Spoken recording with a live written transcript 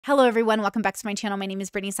Hello everyone, welcome back to my channel. My name is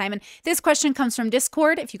Brittany Simon. This question comes from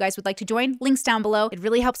Discord. If you guys would like to join, links down below. It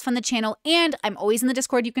really helps fund the channel, and I'm always in the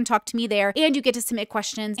Discord. You can talk to me there, and you get to submit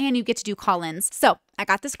questions, and you get to do call-ins. So I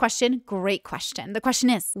got this question. Great question. The question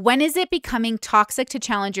is, when is it becoming toxic to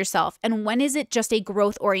challenge yourself, and when is it just a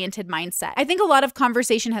growth-oriented mindset? I think a lot of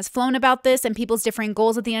conversation has flown about this, and people's differing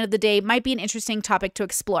goals at the end of the day might be an interesting topic to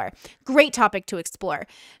explore. Great topic to explore.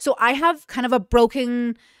 So I have kind of a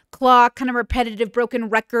broken clock, kind of repetitive, broken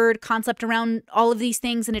record concept around all of these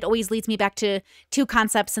things, and it always leads me back to two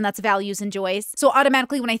concepts, and that's values and joys. So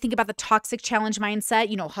automatically when I think about the toxic challenge mindset,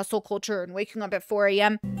 you know, hustle culture and waking up at 4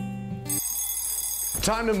 a.m.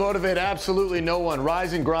 Time to motivate absolutely no one.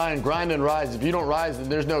 Rise and grind, grind and rise. If you don't rise, then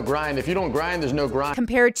there's no grind. If you don't grind, there's no grind.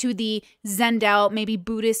 Compared to the Zen'd out, maybe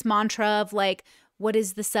Buddhist mantra of like, what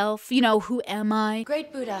is the self? You know, who am I?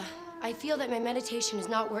 Great Buddha, I feel that my meditation is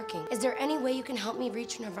not working. Is there any way you can help me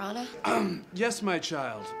reach nirvana? Yes, my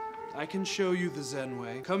child. I can show you the Zen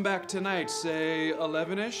way. Come back tonight, say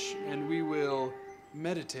 11-ish, and we will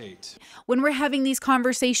meditate. When we're having these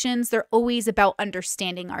conversations, they're always about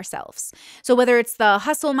understanding ourselves. So whether it's the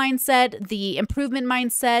hustle mindset, the improvement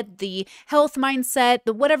mindset, the health mindset,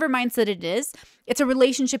 the whatever mindset it is, it's a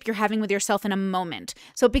relationship you're having with yourself in a moment.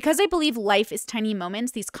 So because I believe life is tiny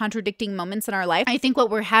moments, these contradicting moments in our life, I think what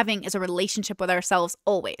we're having is a relationship with ourselves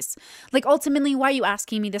always. Like ultimately, why are you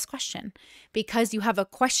asking me this question? Because you have a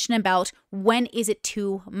question about when is it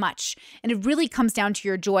too much? And it really comes down to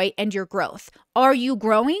your joy and your growth. Are you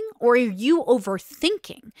growing or are you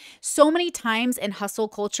overthinking? So many times in hustle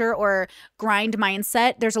culture or grind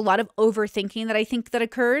mindset, there's a lot of overthinking that I think that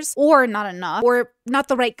occurs, or not enough, or not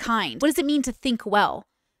the right kind. What does it mean to think well?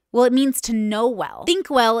 Well, it means to know well. Think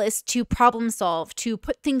well is to problem solve, to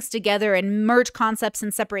put things together and merge concepts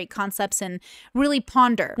and separate concepts and really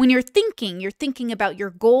ponder. When you're thinking about your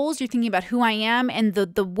goals, you're thinking about who I am and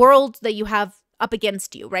the world that you have up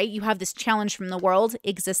against you, right? You have this challenge from the world,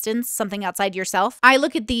 existence, something outside yourself. I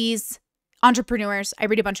look at these entrepreneurs. I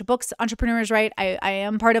read a bunch of books, entrepreneurs, right? I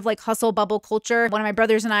am part of like hustle bubble culture. One of my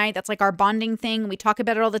brothers and I, that's like our bonding thing. We talk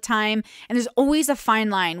about it all the time. And there's always a fine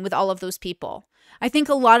line with all of those people. I think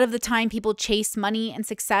a lot of the time people chase money and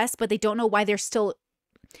success, but they don't know why they're still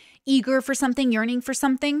eager for something, yearning for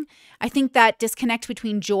something. I think that disconnect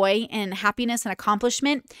between joy and happiness and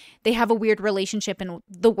accomplishment, they have a weird relationship in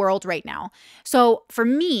the world right now. So for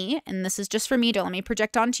me, and this is just for me, don't let me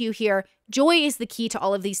project onto you here, joy is the key to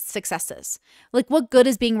all of these successes. Like, what good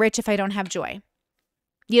is being rich if I don't have joy?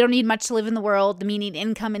 You don't need much to live in the world. The median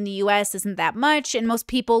income in the US isn't that much, and most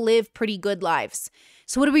people live pretty good lives.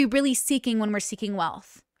 So what are we really seeking when we're seeking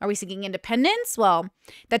wealth? Are we seeking independence? Well,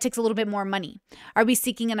 that takes a little bit more money. Are we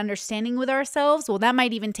seeking an understanding with ourselves? Well, that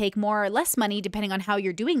might even take more or less money depending on how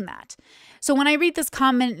you're doing that. So when I read this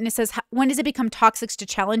comment and it says, when does it become toxic to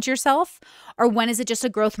challenge yourself? Or when is it just a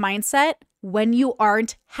growth mindset? When you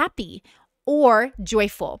aren't happy or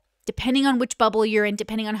joyful, depending on which bubble you're in,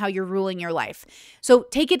 depending on how you're ruling your life. So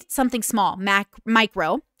take it something small,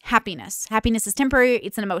 micro. Happiness. Happiness is temporary.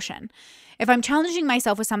 It's an emotion. If I'm challenging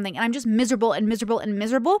myself with something and I'm just miserable and miserable and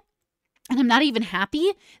miserable, and I'm not even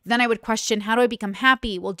happy, then I would question, how do I become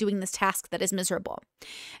happy while doing this task that is miserable?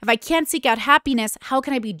 If I can't seek out happiness, how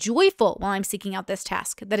can I be joyful while I'm seeking out this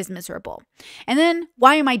task that is miserable? And then,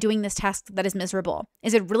 why am I doing this task that is miserable?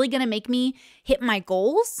 Is it really going to make me hit my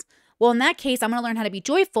goals? Well, in that case, I'm going to learn how to be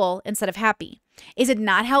joyful instead of happy. Is it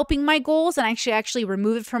not helping my goals and I should actually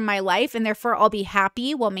remove it from my life and therefore I'll be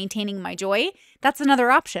happy while maintaining my joy? That's another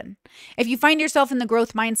option. If you find yourself in the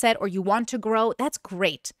growth mindset or you want to grow, that's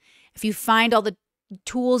great. If you find all the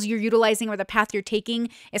tools you're utilizing or the path you're taking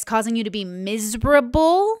is causing you to be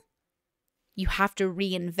miserable, you have to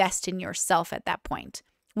reinvest in yourself at that point,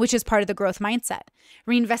 which is part of the growth mindset.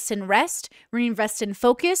 Reinvest in rest, reinvest in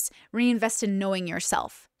focus, reinvest in knowing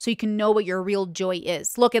yourself so you can know what your real joy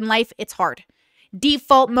is. Look, in life, it's hard.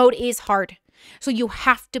 Default mode is hard. So you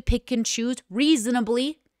have to pick and choose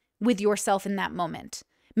reasonably with yourself in that moment.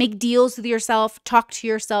 Make deals with yourself, talk to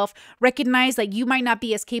yourself, recognize that you might not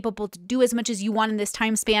be as capable to do as much as you want in this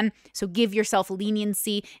time span. So give yourself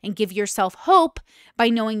leniency and give yourself hope by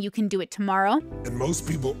knowing you can do it tomorrow. And most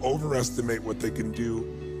people overestimate what they can do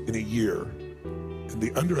in a year, and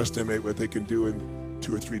they underestimate what they can do in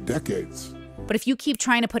 2 or 3 decades. But if you keep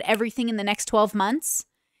trying to put everything in the next 12 months,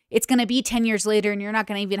 it's going to be 10 years later and you're not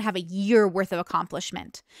going to even have a year worth of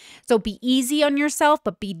accomplishment. So be easy on yourself,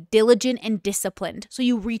 but be diligent and disciplined so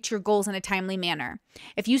you reach your goals in a timely manner.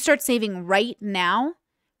 If you start saving right now,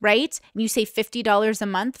 right, and you save $50 a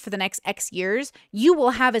month for the next X years, you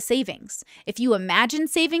will have a savings. If you imagine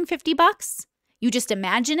saving $50, You just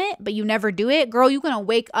imagine it, but you never do it. Girl, you're going to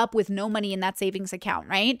wake up with no money in that savings account,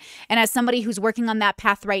 right? And as somebody who's working on that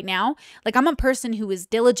path right now, like I'm a person who is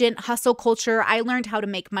diligent, hustle culture. I learned how to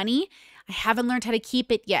make money. I haven't learned how to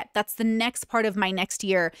keep it yet. That's the next part of my next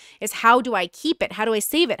year is how do I keep it? How do I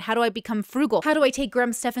save it? How do I become frugal? How do I take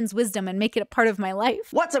Graham Stephan's wisdom and make it a part of my life?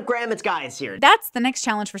 What's up, Graham? It's Guys here. That's the next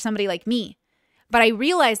challenge for somebody like me. But I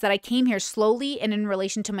realized that I came here slowly and in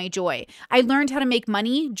relation to my joy. I learned how to make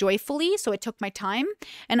money joyfully, so it took my time.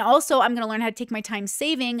 And also, I'm going to learn how to take my time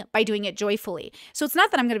saving by doing it joyfully. So it's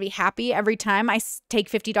not that I'm going to be happy every time I take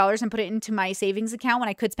 $50 and put it into my savings account when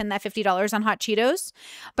I could spend that $50 on hot Cheetos.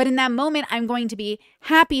 But in that moment, I'm going to be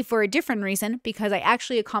happy for a different reason because I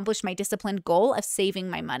actually accomplished my disciplined goal of saving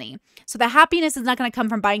my money. So the happiness is not going to come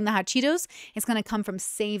from buying the hot Cheetos. It's going to come from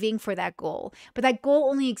saving for that goal. But that goal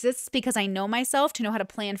only exists because I know myself to know how to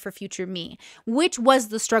plan for future me, which was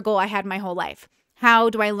the struggle I had my whole life. How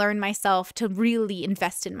do I learn myself to really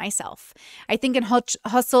invest in myself? I think in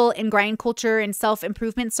hustle and grind culture and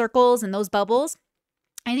self-improvement circles and those bubbles,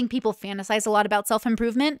 I think people fantasize a lot about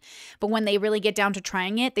self-improvement, but when they really get down to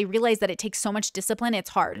trying it, they realize that it takes so much discipline,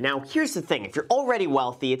 it's hard. Now, here's the thing. If you're already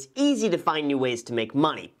wealthy, it's easy to find new ways to make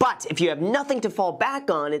money. But if you have nothing to fall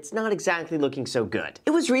back on, it's not exactly looking so good.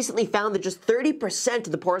 It was recently found that just 30%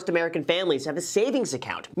 of the poorest American families have a savings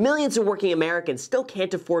account. Millions of working Americans still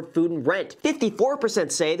can't afford food and rent.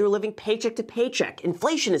 54% say they're living paycheck to paycheck.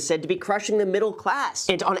 Inflation is said to be crushing the middle class.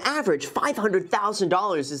 And on average,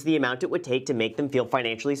 $500,000 is the amount it would take to make them feel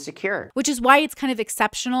financially secure. Which is why it's kind of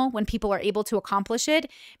exceptional when people are able to accomplish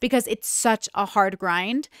it, because it's such a hard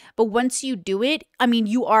grind. But once you do it, I mean,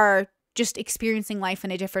 you are just experiencing life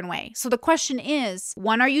in a different way. So the question is,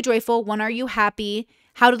 one, are you joyful? One, are you happy?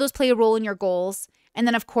 How do those play a role in your goals? And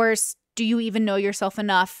then, of course, do you even know yourself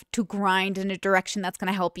enough to grind in a direction that's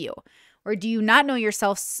going to help you? Or do you not know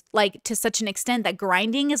yourself like to such an extent that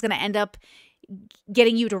grinding is going to end up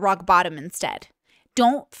getting you to rock bottom instead?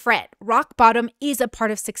 Don't fret. Rock bottom is a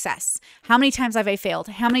part of success. How many times have I failed?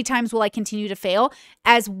 How many times will I continue to fail?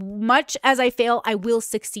 As much as I fail, I will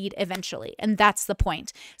succeed eventually. And that's the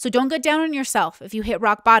point. So don't get down on yourself. If you hit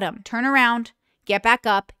rock bottom, turn around, get back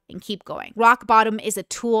up, and keep going. Rock bottom is a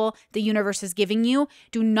tool the universe is giving you.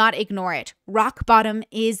 Do not ignore it. Rock bottom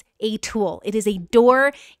is a tool. It is a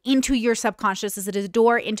door into your subconscious. It is a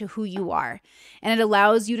door into who you are. And it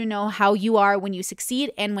allows you to know how you are when you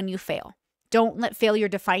succeed and when you fail. Don't let failure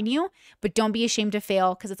define you, but don't be ashamed to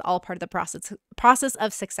fail because it's all part of the process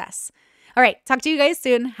of success. All right, talk to you guys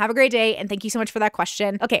soon. Have a great day, and thank you so much for that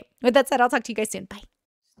question. Okay, with that said, I'll talk to you guys soon. Bye.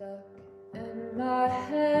 Stuck in my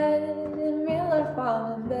head, in real life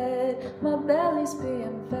I'm in bed, my belly's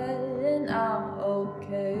being fed and I'm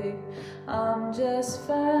okay. I'm just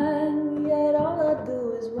fine, yet all I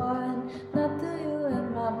do is whine, not to you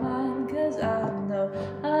in my mind, cause I know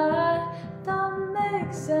I don't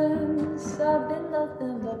make sense. I've been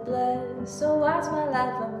nothing but blessed, so why's my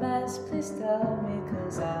life a mess? Please tell me,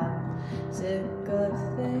 cause I'm sick of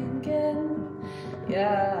thinking,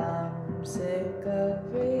 yeah, I'm sick of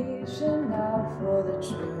reaching out for the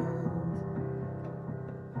truth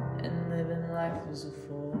and living life as a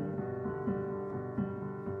fool.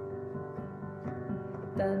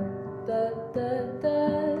 Dun, dun, dun,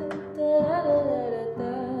 dun.